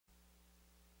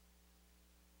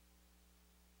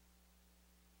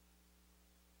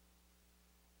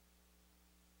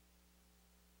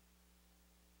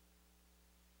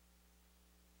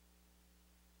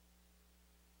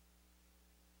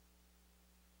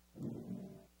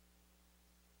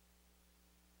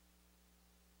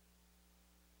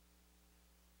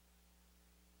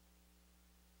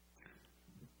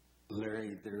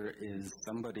there is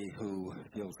somebody who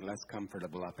feels less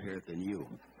comfortable up here than you.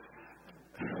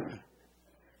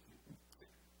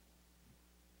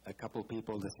 A couple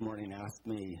people this morning asked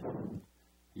me,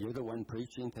 "You're the one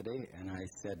preaching today?" And I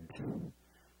said,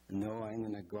 "No, I'm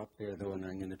going to go up there, though, and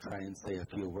I'm going to try and say a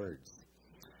few words."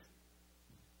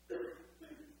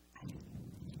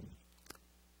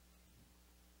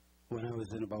 When I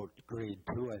was in about grade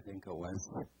 2, I think it was,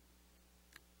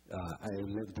 I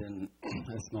lived in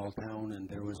a small town, and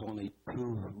there was only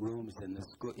 2 rooms in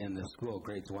the school,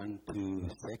 grades 1 to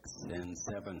 6 and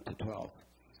 7 to 12.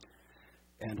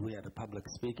 And we had a public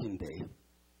speaking day.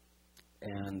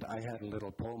 And I had a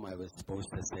little poem I was supposed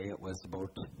to say. It was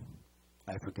about,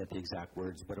 I forget the exact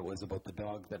words, but it was about the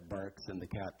dog that barks and the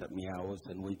cat that meows,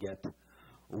 and we get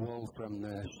wool from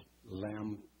the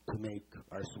lamb to make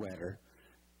our sweater.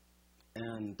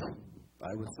 And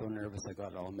I was so nervous I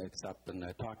got it all mixed up, and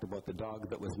I talked about the dog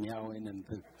that was meowing, and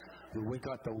we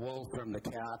got the wool from the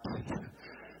cat.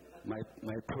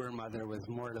 My poor mother was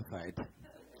mortified.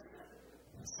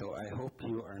 So I hope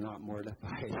you are not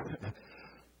mortified.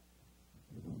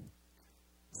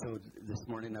 So this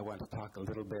morning I want to talk a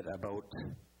little bit about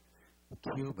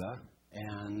Cuba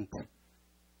and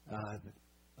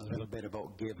a little bit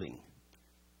about giving.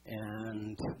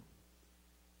 And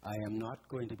I am not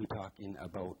going to be talking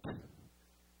about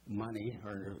money,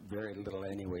 or very little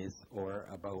anyways, or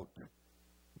about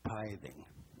tithing,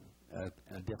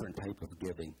 a different type of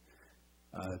giving.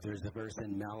 There's a verse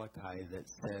in Malachi that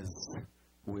says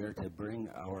we're to bring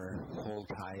our whole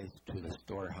tithes to the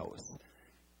storehouse.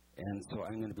 And so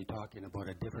I'm going to be talking about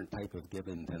a different type of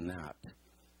giving than that.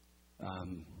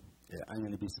 I'm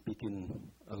going to be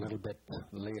speaking a little bit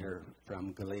later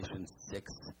from Galatians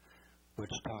 6,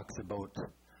 which talks about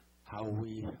how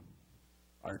we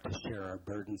are to share our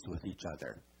burdens with each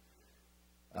other.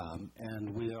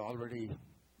 And we already,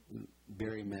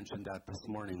 Barry mentioned that this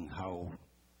morning, how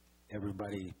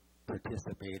everybody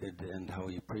participated and how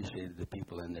he appreciated the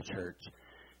people in the church.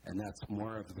 And that's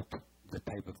more of the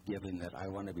type of giving that I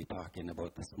want to be talking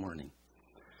about this morning.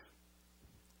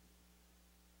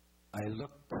 I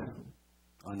looked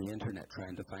on the internet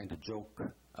trying to find a joke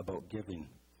about giving,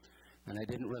 and I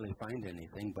didn't really find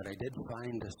anything, but I did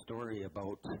find a story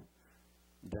about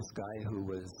this guy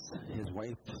who his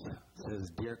wife says,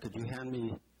 "Dear, could you hand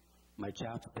me my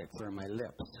chapstick for my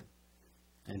lips?"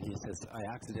 And he says, "I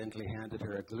accidentally handed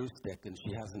her a glue stick, and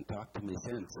she hasn't talked to me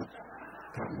since."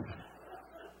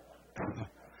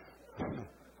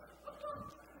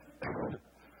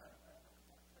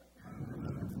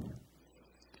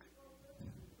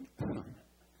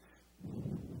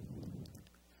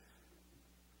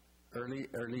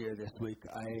 Earlier this week,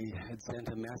 I had sent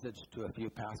a message to a few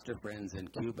pastor friends in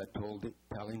Cuba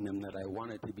telling them that I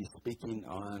wanted to be speaking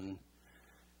on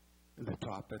the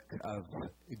topic of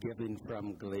giving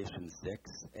from Galatians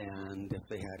 6, and if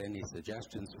they had any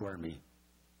suggestions for me.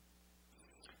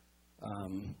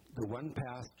 The one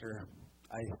pastor,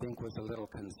 I think, was a little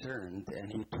concerned,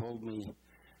 and he told me,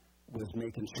 was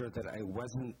making sure that I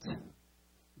wasn't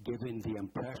giving the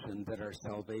impression that our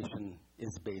salvation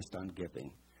is based on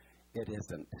giving. It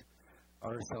isn't.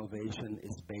 Our salvation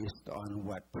is based on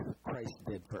what Christ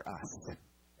did for us,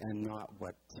 and not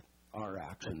what our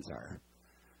actions are.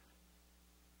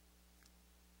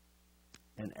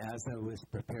 And as I was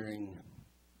preparing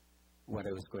what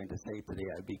I was going to say today,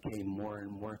 I became more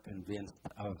and more convinced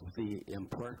of the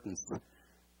importance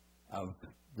of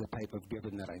the type of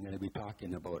giving that I'm going to be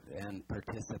talking about, and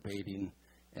participating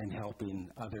and helping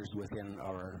others within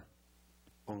our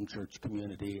own church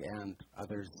community and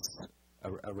others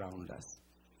around us.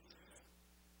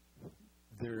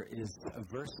 There is a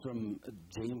verse from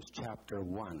James chapter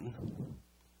 1,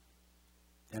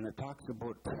 and it talks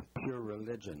about pure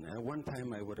religion. At one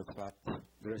time I would have thought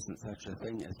there isn't such a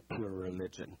thing as pure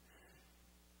religion.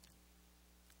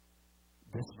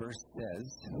 This verse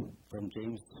says, from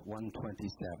James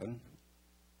 1:27,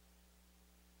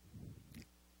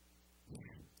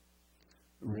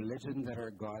 "Religion that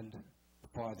our God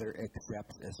Father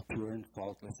accepts as pure and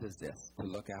faultless as this, to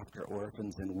look after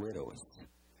orphans and widows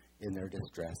in their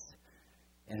distress,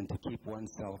 and to keep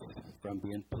oneself from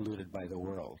being polluted by the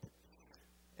world."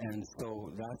 And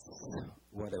so that's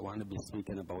what I want to be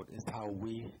speaking about, is how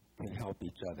we can help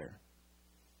each other.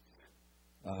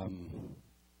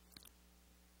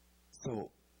 So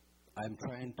I'm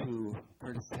trying to,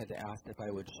 Curtis had asked if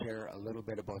I would share a little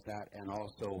bit about that, and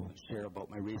also share about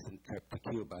my recent trip to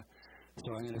Cuba.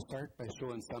 So I'm going to start by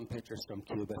showing some pictures from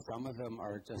Cuba. Some of them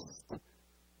are just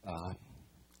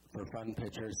for fun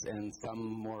pictures, and some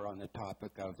more on the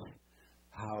topic of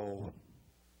how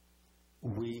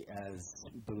we as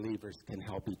believers can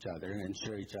help each other and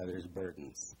share each other's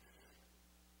burdens.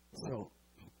 So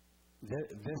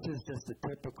this is just a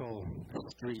typical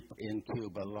street in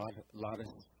Cuba. A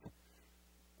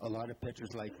lot of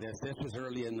pictures like this. This was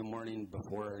early in the morning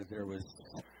before there was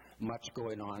much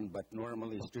going on, but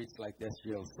normally streets like this,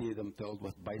 you'll see them filled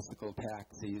with bicycle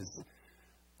taxis,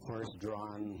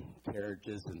 horse-drawn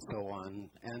carriages, and so on,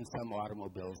 and some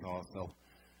automobiles also.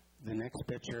 The next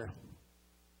picture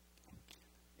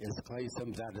is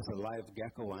Claysum. That is a live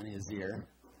gecko on his ear.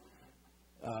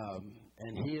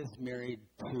 And he is married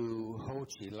to Ho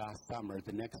Chi last summer.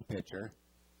 The next picture.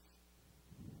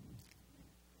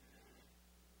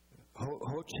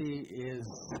 Ho Chi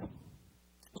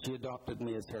she adopted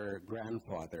me as her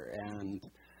grandfather, and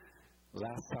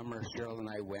last summer Cheryl and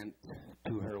I went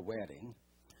to her wedding.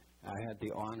 I had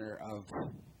the honor of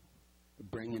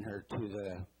bringing her to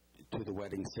the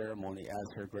wedding ceremony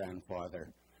as her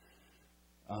grandfather.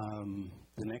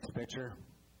 The next picture.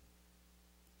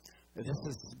 This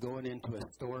is going into a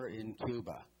store in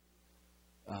Cuba.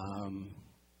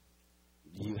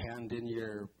 You hand in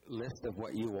your list of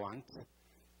what you want.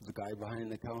 The guy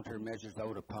behind the counter measures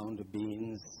out a pound of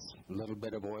beans, a little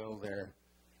bit of oil there,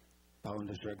 pound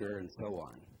of sugar, and so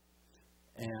on.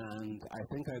 And I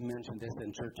think I mentioned this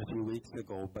in church a few weeks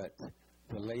ago, but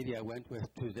the lady I went with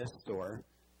to this store,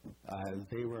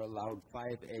 they were allowed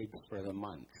 5 eggs for the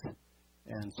month.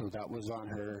 And so that was on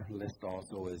her list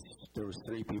also. There was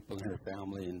 3 people in her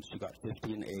family, and she got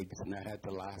 15 eggs, and that had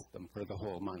to last them for the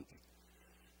whole month.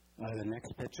 The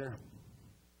next picture.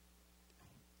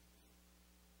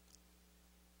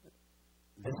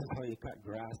 This is how you cut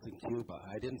grass in Cuba.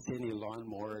 I didn't see any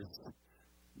lawnmowers,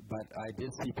 but I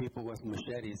did see people with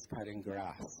machetes cutting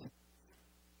grass.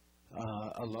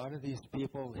 A lot of these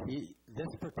people,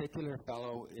 this particular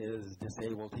fellow is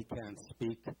disabled. He can't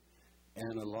speak.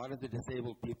 And a lot of the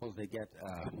disabled people, they get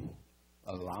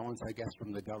allowance, I guess,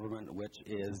 from the government, which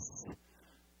is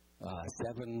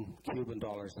 7 Cuban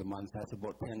dollars a month. That's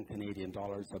about 10 Canadian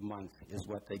dollars a month is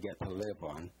what they get to live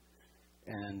on.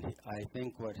 And I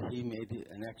think what he made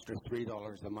an extra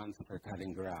 $3 a month for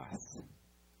cutting grass.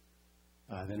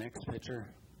 The next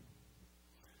picture.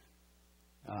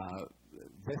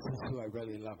 This is who I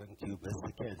really love in Cuba, is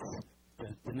the kids.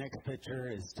 The next picture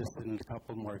is just a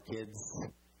couple more kids.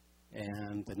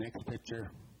 And the next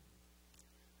picture.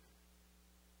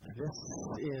 This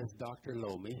is Dr.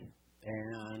 Lomi.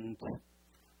 And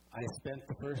I spent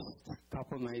the first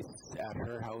couple nights at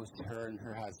her house, her and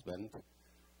her husband.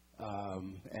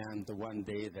 And the one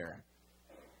day there.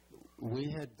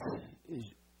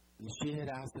 She had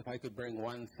asked if I could bring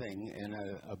one thing in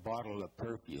a bottle of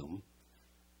perfume.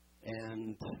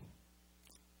 And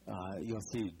you'll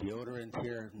see deodorant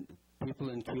here. People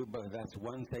in Cuba, that's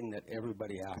one thing that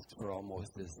everybody asks for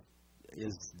almost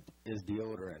is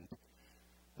deodorant.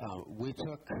 We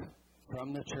took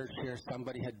from the church here,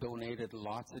 somebody had donated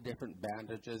lots of different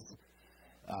bandages.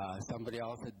 Somebody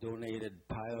else had donated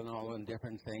Tylenol and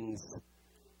different things.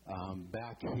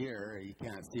 Back here, you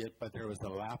can't see it, but there was a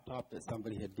laptop that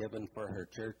somebody had given for her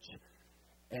church.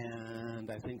 And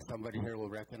I think somebody here will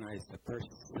recognize the purse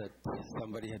that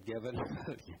somebody had given.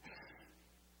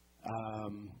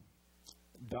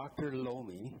 Dr.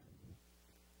 Lomi,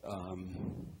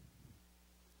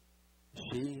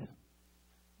 she,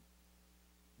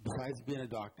 besides being a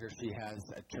doctor, she has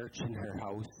a church in her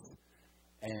house.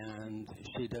 And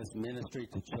she does ministry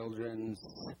to children's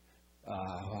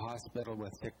hospital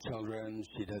with sick children.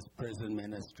 She does prison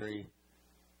ministry.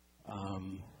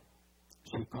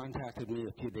 She contacted me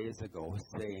a few days ago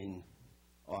saying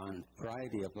on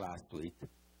Friday of last week,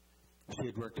 she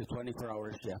had worked a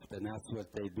 24-hour shift, and that's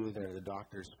what they do there, the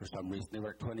doctors, for some reason. They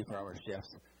work 24-hour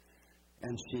shifts.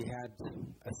 And she had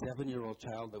a 7-year-old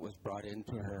child that was brought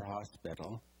into her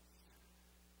hospital.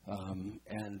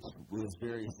 And was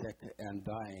very sick and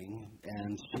dying,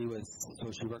 and she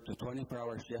worked a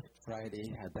 24-hour shift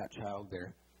Friday, had that child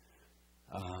there.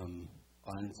 On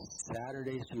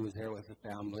Saturday, she was there with the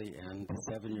family, and the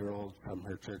 7-year-old from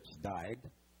her church died.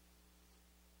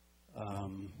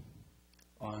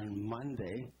 On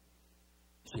Monday,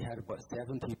 she had about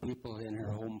 70 people in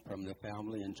her home from the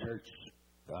family and church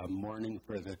mourning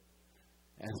for the.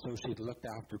 And so she'd looked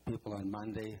after people on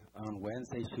Monday. On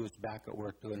Wednesday, she was back at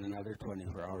work doing another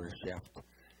 24-hour shift.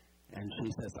 And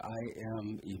she says, I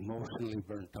am emotionally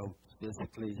burnt out,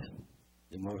 physically,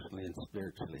 emotionally, and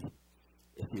spiritually,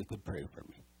 if you could pray for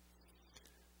me.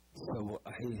 So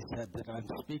I said that I'm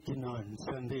speaking on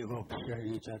Sunday about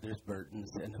sharing each other's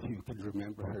burdens, and if you could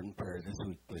remember her in prayer this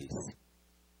week, please.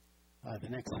 The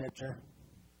next picture.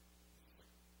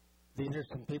 These are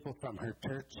some people from her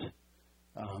church.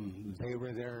 They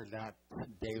were there that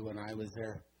day when I was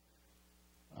there.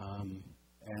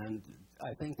 And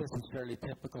I think this is fairly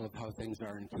typical of how things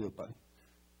are in Cuba.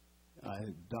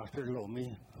 Dr.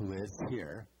 Lomi, who is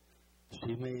here,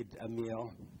 she made a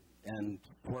meal, and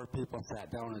 4 people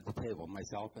sat down at the table,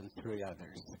 myself and 3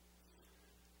 others.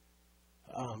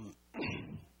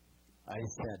 I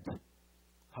said,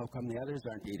 how come the others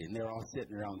aren't eating? They're all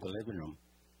sitting around the living room.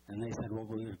 And they said, well,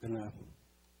 we're going to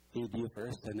feed you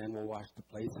first, and then we'll wash the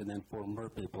plates, and then 4 more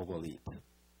people will eat.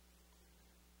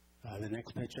 The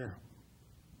next picture.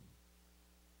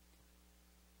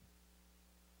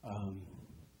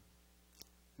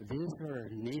 These are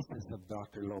nieces of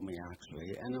Dr. Lomi,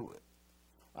 actually. And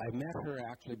I met her,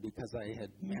 actually, because I had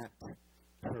met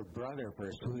her brother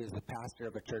first, who is a pastor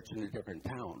of a church in a different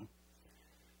town.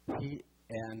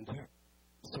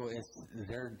 So it's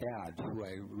their dad, who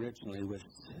I originally was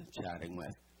chatting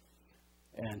with.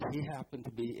 And he happened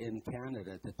to be in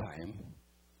Canada at the time.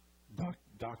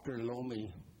 Dr.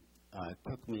 Lomi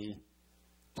took me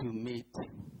to meet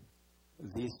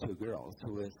these 2 girls,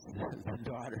 who is the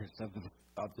daughters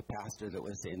of the pastor that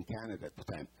was in Canada at the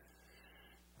time.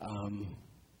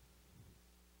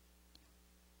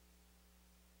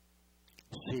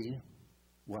 She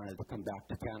wanted to come back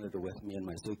to Canada with me in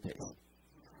my suitcase.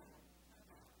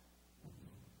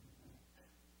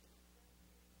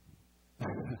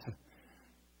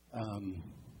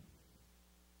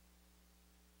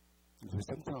 There's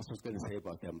something else I was going to say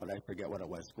about them, but I forget what it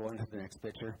was. Go on to the next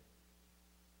picture.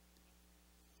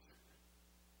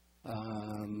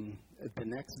 The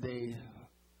next day,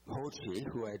 Hochi,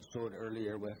 who I had showed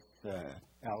earlier with the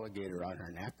alligator on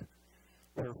her neck,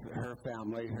 her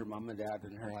family, her mom and dad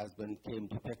and her husband came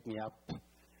to pick me up,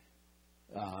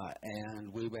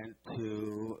 and we went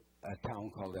to a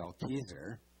town called El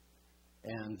Quizer,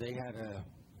 and they had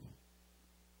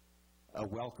a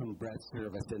welcome bread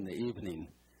service in the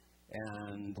evening.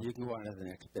 And you can go on to the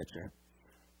next picture.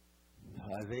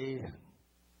 They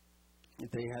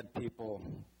had people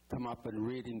come up and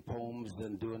reading poems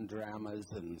and doing dramas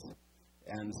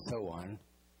and so on.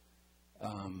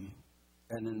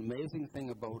 And an amazing thing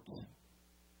about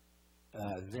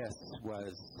this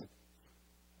was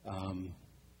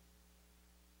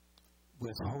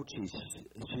with Hochi,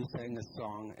 she sang a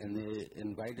song, and they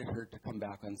invited her to come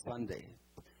back on Sunday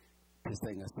to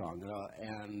sing a song.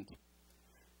 And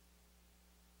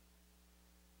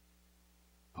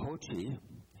Hochi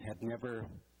had never,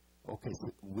 so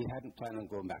we hadn't planned on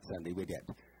going back Sunday, we did.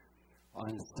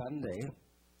 On Sunday,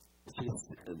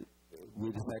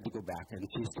 we decided to go back, and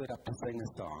she stood up to sing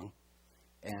a song,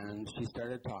 and she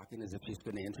started talking as if she's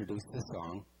going to introduce the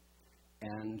song,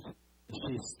 and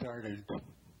she started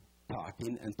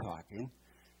talking,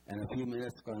 and a few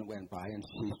minutes went by, and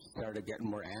she started getting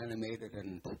more animated,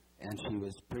 and she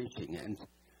was preaching, and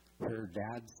her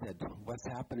dad said, "What's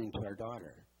happening to our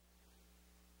daughter?"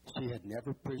 She had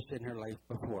never preached in her life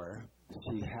before.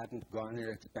 She hadn't gone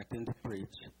there expecting to preach.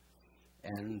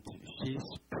 And she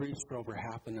preached for over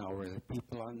half an hour. The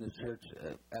people on the church,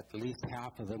 at least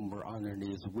half of them were on their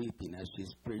knees weeping as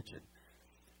she's preaching.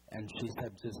 And she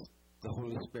said the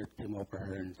Holy Spirit came over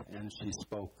her and she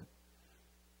spoke.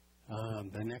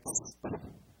 The next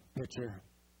picture.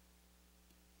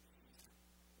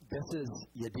 This is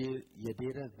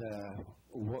Yadira,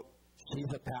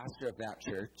 she's a pastor of that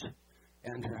church.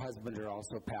 And her husband are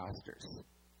also pastors.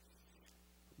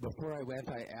 Before I went,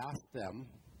 I asked them,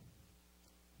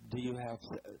 do you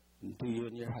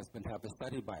and your husband have a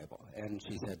study Bible? And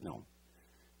she said no.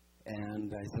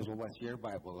 And I said, well, what's your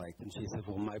Bible like? And she said,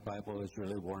 well, my Bible is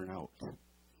really worn out.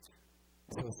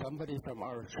 So somebody from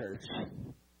our church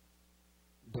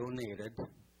donated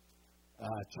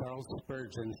a Charles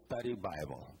Spurgeon study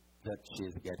Bible that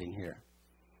she's getting here.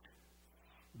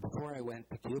 Before I went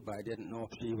to Cuba, I didn't know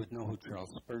if she would know who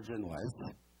Charles Spurgeon was.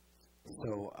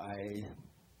 So I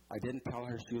didn't tell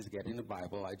her she was getting a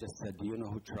Bible. I just said, do you know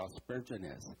who Charles Spurgeon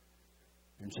is?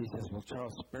 And she says, well,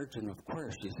 Charles Spurgeon, of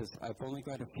course. She says, I've only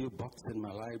got a few books in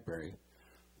my library,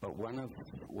 but one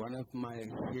of my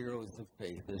heroes of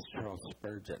faith is Charles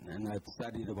Spurgeon, and I've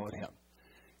studied about him.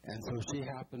 And so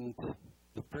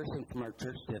the person from our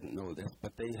church didn't know this,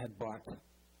 but they had bought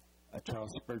a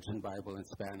Charles Spurgeon Bible in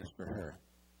Spanish for her.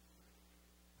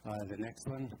 The next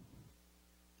one.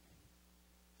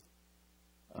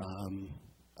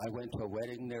 I went to a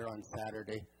wedding there on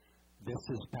Saturday. This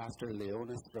is Pastor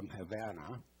Leonis from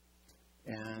Havana.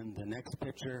 And the next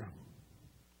picture,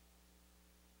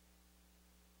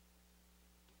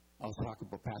 I'll talk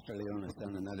about Pastor Leonis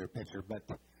on another picture, but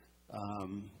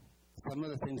some of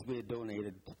the things we had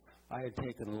donated, I had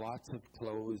taken lots of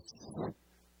clothes,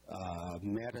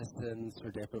 medicines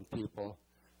for different people.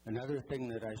 Another thing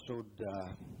that I showed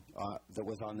that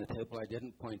was on the table I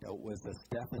didn't point out was the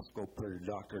stethoscope for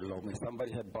Dr. Lomi.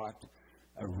 Somebody had bought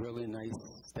a really nice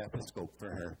stethoscope for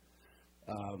her.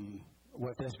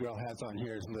 What this girl has on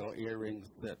here is little earrings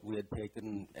that we had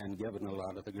taken and given a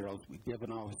lot of the girls. We've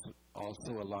given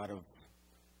also a lot of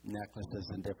necklaces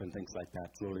and different things like that,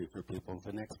 jewelry for people.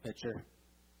 The next picture.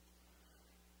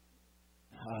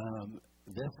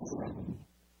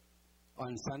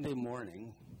 On Sunday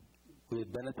morning, we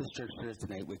had been at this church Thursday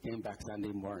night. We came back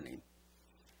Sunday morning.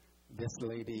 This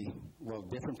lady,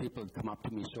 different people had come up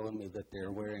to me showing me that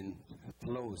they're wearing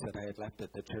clothes that I had left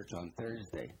at the church on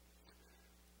Thursday.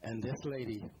 And this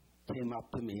lady came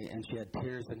up to me, and she had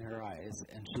tears in her eyes,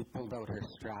 and she pulled out her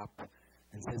strap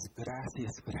and says,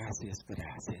 "Gracias, gracias,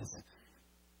 gracias."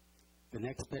 The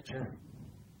next picture.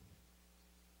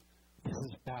 This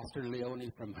is Pastor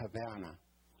Leone from Havana.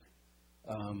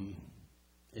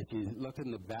 If you look in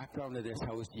the background of this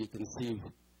house, you can see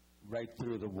right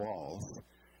through the walls.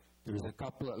 There was a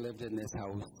couple that lived in this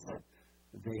house.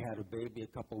 They had a baby a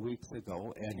couple weeks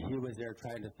ago, and he was there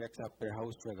trying to fix up their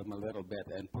house for them a little bit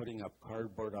and putting up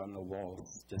cardboard on the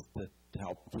walls just to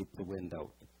help keep the wind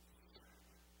out.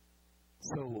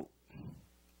 So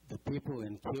the people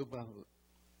in Cuba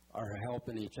are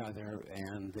helping each other,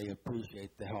 and they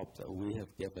appreciate the help that we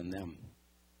have given them.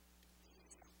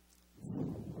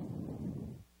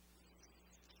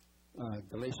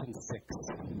 Galatians 6.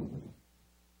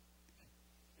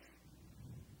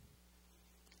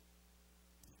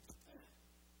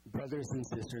 Brothers and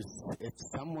sisters, if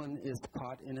someone is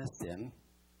caught in a sin,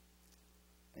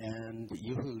 and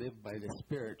you who live by the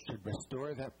Spirit should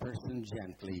restore that person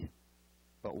gently,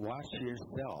 but watch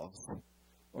yourselves,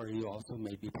 or you also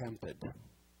may be tempted.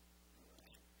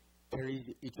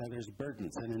 Carry each other's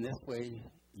burdens, and in this way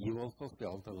you will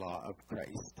fulfill the law of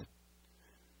Christ.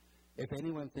 If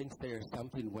anyone thinks they are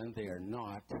something when they are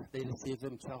not, they deceive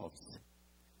themselves.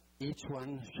 Each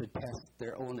one should test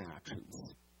their own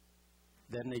actions.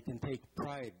 Then they can take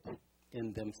pride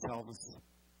in themselves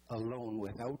alone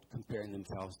without comparing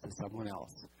themselves to someone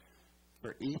else.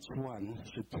 For each one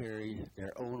should carry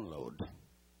their own load.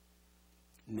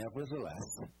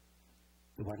 Nevertheless,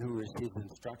 the one who receives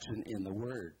instruction in the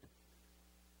Word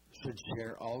should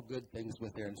share all good things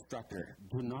with their instructor.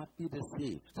 Do not be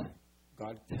deceived.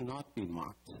 God cannot be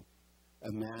mocked.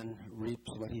 A man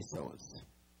reaps what he sows.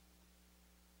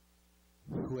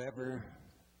 Whoever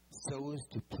sows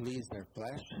to please their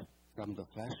flesh, from the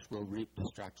flesh will reap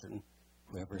destruction.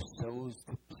 Whoever sows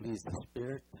to please the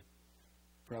Spirit,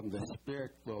 from the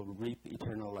Spirit will reap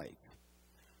eternal life.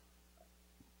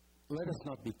 Let us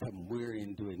not become weary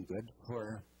in doing good,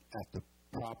 for at the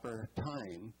proper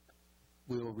time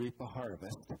we will reap a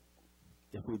harvest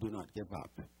if we do not give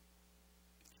up.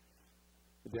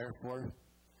 Therefore,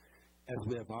 as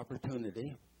we have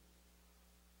opportunity,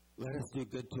 let us do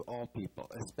good to all people,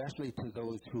 especially to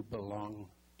those who belong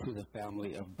to the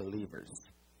family of believers.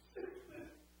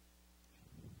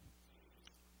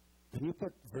 Can you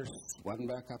put verse 1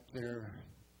 back up there?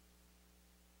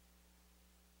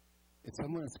 If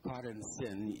someone is caught in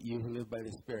sin, you who live by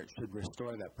the Spirit should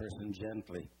restore that person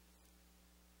gently.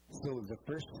 So the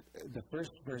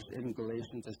first verse in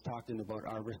Galatians is talking about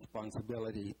our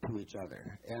responsibility to each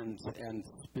other and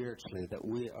spiritually, that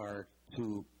we are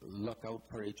to look out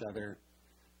for each other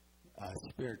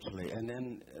spiritually. And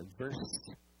then verse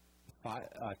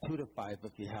 2 to 5,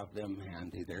 if you have them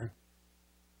handy there.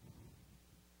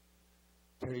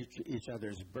 Carry each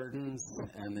other's burdens.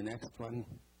 And the next one,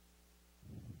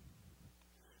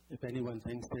 if anyone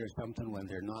thinks they're something when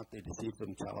they're not, they deceive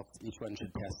themselves. Each one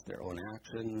should test their own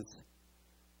actions.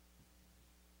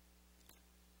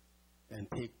 And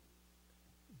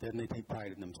then they take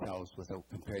pride in themselves without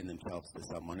comparing themselves to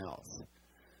someone else.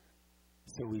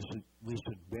 So we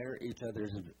should bear each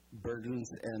other's burdens.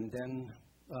 And then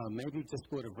maybe just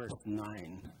go to verse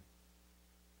 9.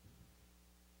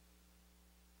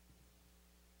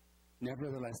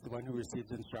 Nevertheless, the one who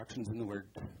receives instructions in the Word.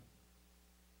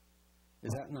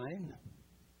 Is that 9?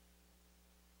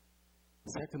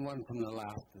 The second one from the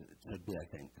last, it should be, I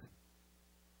think.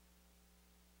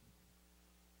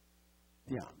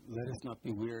 Yeah, let us not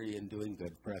be weary in doing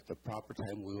good, for at the proper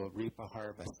time we will reap a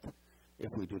harvest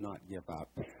if we do not give up.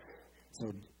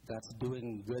 So that's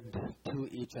doing good to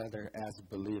each other as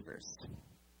believers.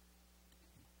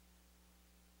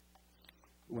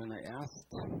 When I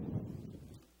asked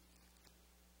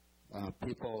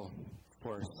people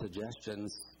for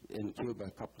suggestions in Cuba,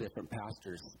 a couple different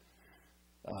pastors,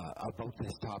 about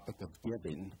this topic of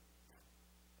giving,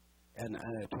 And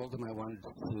I told them I wanted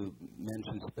to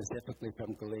mention specifically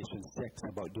from Galatians 6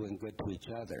 about doing good to each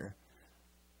other.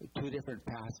 Two different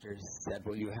pastors said,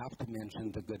 well, you have to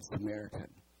mention the Good Samaritan.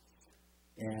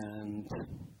 And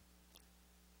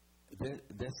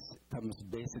this comes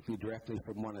basically directly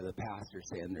from one of the pastors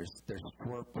saying there's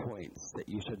 4 points that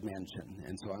you should mention.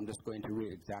 And so I'm just going to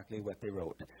read exactly what they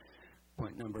wrote.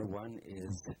 Point number 1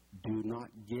 is do not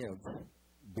give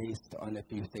based on if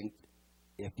you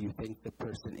think the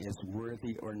person is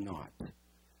worthy or not.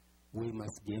 We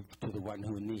must give to the one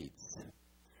who needs.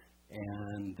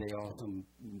 And they also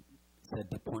said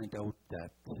to point out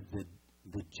that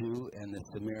the Jew and the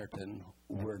Samaritan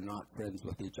were not friends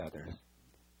with each other.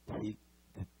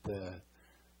 The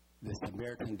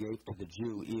Samaritan gave to the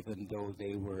Jew even though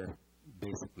they were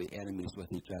basically enemies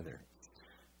with each other.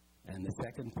 And the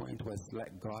second point was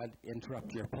let God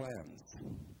interrupt your plans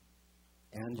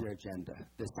and your agenda.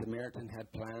 The Samaritan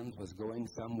had plans, was going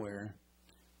somewhere,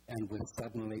 and was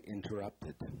suddenly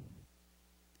interrupted.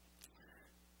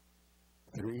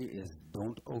 3 is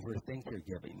don't overthink your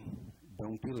giving.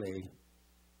 Don't delay.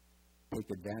 Take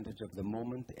advantage of the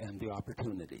moment and the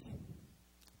opportunity.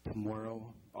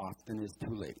 Tomorrow often is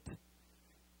too late.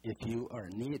 If you are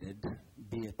needed,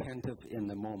 be attentive in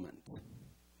the moment.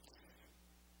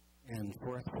 And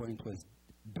 4th point was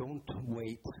don't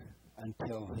wait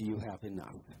until you have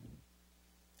enough.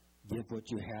 Give what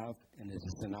you have, and it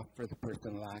is enough for the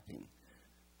person lacking.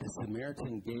 The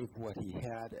Samaritan gave what he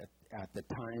had at the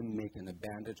time, making a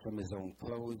bandage from his own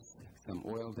clothes, some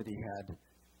oil that he had,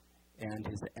 and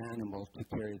his animal to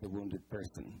carry the wounded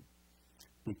person,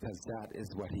 because that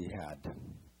is what he had.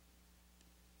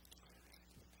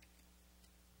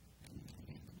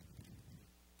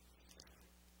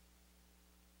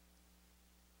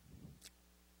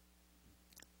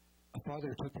 A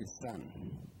father took his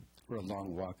son for a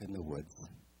long walk in the woods.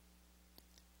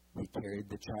 He carried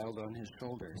the child on his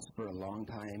shoulders for a long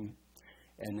time,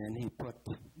 and then he put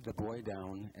the boy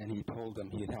down, and he told him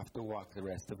he'd have to walk the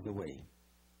rest of the way.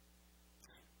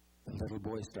 The little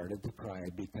boy started to cry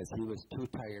because he was too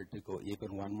tired to go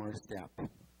even one more step.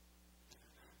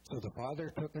 So the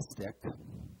father took a stick,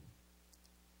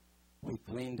 he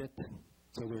cleaned it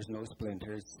so there's no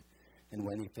splinters, and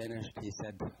when he finished, he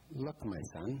said, "Look, my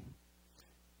son,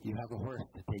 you have a horse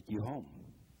to take you home."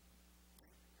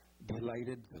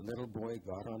 Delighted, the little boy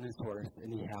got on his horse,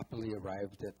 and he happily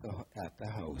arrived at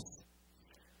the house.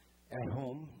 At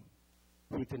home,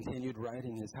 he continued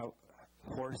riding his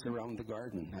horse around the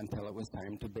garden until it was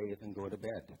time to bathe and go to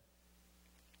bed.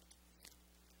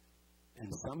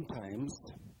 And sometimes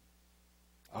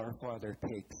our Father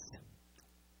takes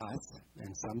us,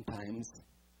 and sometimes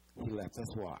he lets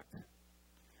us walk.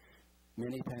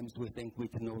 Many times we think we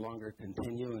can no longer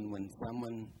continue, and when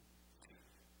someone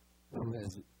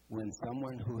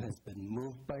who has been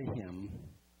moved by him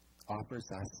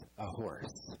offers us a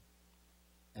horse,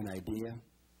 an idea,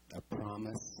 a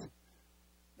promise,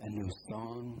 a new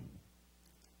song,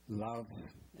 love,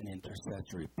 an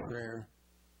intercessory prayer,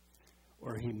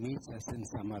 or he meets us in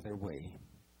some other way.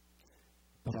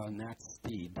 But on that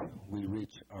steed, we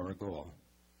reach our goal.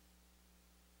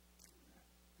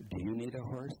 Do you need a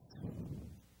horse?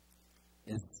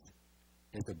 Is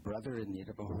a brother in need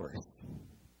of a horse?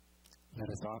 Let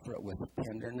us offer it with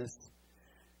tenderness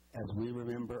as we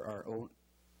remember our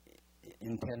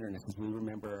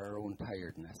own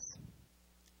tiredness,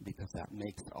 because that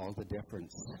makes all the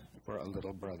difference for a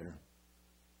little brother.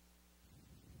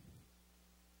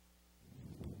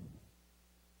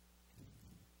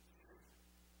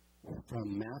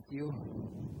 From Matthew,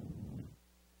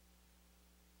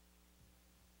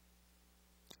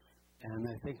 and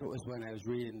I think it was when I was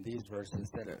reading these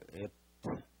verses that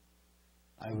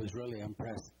I was really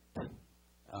impressed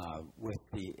with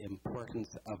the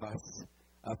importance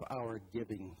of our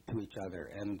giving to each other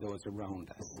and those around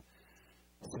us.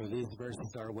 So these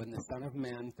verses are, when the Son of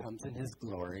Man comes in his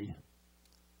glory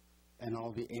and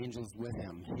all the angels with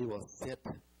him, he will sit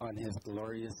on his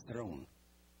glorious throne.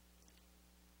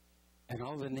 And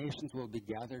all the nations will be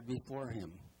gathered before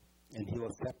him, and he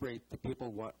will separate the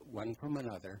people one from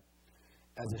another,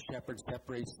 as a shepherd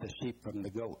separates the sheep from the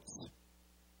goats.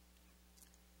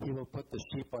 He will put the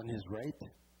sheep on his right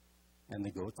and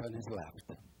the goats on his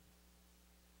left.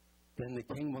 Then the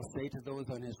king will say to those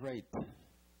on his right,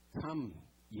 "Come,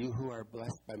 you who are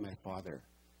blessed by my Father,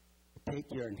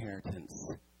 take your inheritance,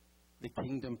 the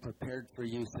kingdom prepared for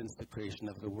you since the creation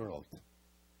of the world.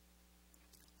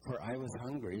 For I was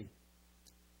hungry,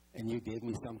 and you gave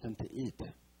me something to eat.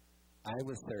 I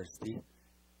was thirsty,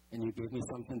 and you gave me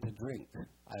something to drink.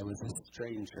 I was a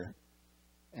stranger,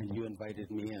 and you invited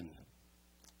me in.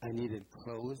 I needed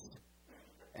clothes,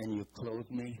 and you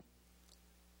clothed me.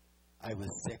 I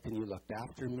was sick and you looked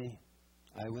after me.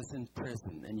 I was in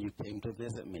prison and you came to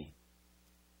visit me.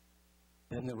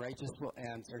 Then the righteous will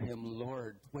answer him,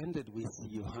 Lord, when did we see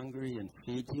you hungry and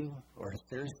feed you, or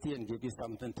thirsty and give you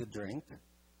something to drink?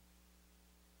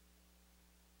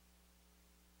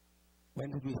 When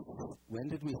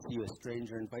did we see you a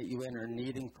stranger, invite you in, or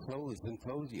needing clothes and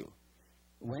clothe you?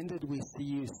 When did we see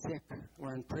you sick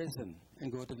or in prison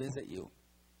and go to visit you?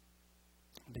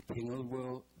 The king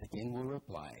will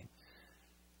reply,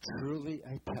 truly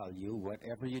I tell you,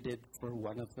 whatever you did for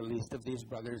one of the least of these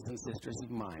brothers and sisters of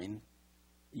mine,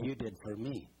 you did for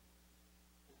me.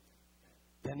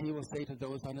 Then he will say to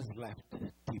those on his left,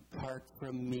 depart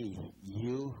from me,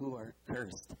 you who are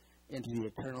cursed, into the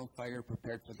eternal fire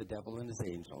prepared for the devil and his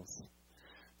angels.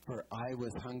 For I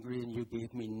was hungry and you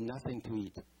gave me nothing to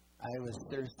eat. I was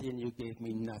thirsty and you gave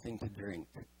me nothing to drink.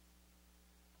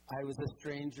 I was a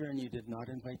stranger and you did not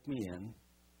invite me in.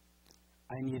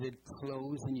 I needed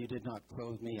clothes and you did not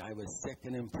clothe me. I was sick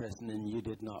and in prison and you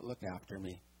did not look after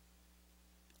me.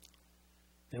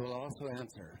 They will also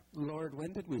answer, Lord,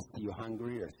 when did we see you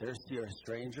hungry or thirsty or a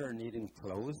stranger or needing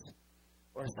clothes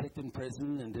or sick in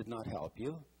prison and did not help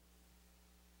you?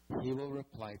 He will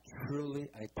reply, truly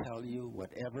I tell you,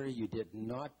 whatever you did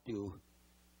not do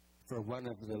for one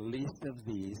of the least of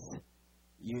these,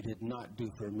 you did not do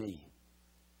for me.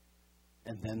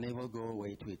 And then they will go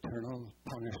away to eternal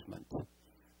punishment,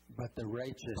 but the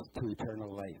righteous to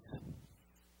eternal life.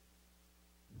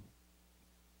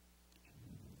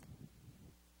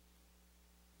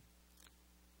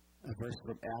 A verse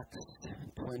from Acts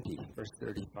 20, verse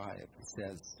 35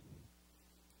 says,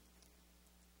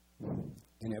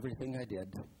 in everything I did,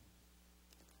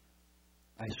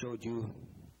 I showed you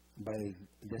by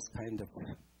this kind of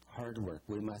hard work,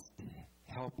 we must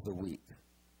help the weak,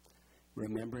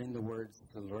 remembering the words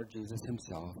of the Lord Jesus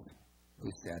himself, who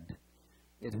said,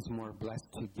 it is more blessed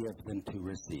to give than to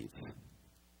receive.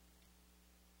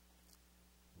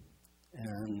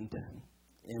 And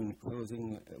in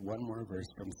closing, one more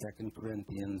verse from 2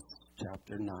 Corinthians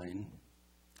chapter 9,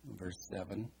 verse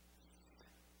 7.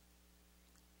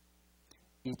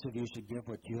 Each of you should give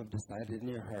what you have decided in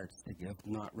your hearts to give,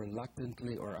 not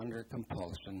reluctantly or under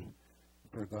compulsion,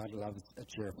 for God loves a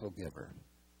cheerful giver.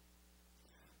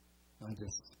 I'm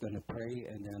just going to pray,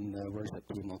 and then the worship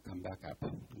team will come back up.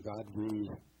 God,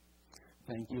 we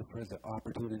thank you for the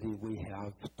opportunity we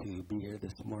have to be here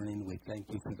this morning. We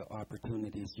thank you for the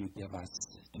opportunities you give us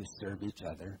to serve each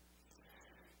other.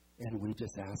 And we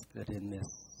just ask that in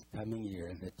this coming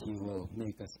year that you will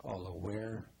make us all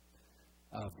aware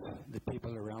of the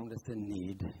people around us in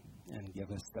need and give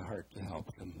us the heart to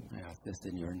help them. I ask this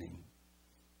in your name.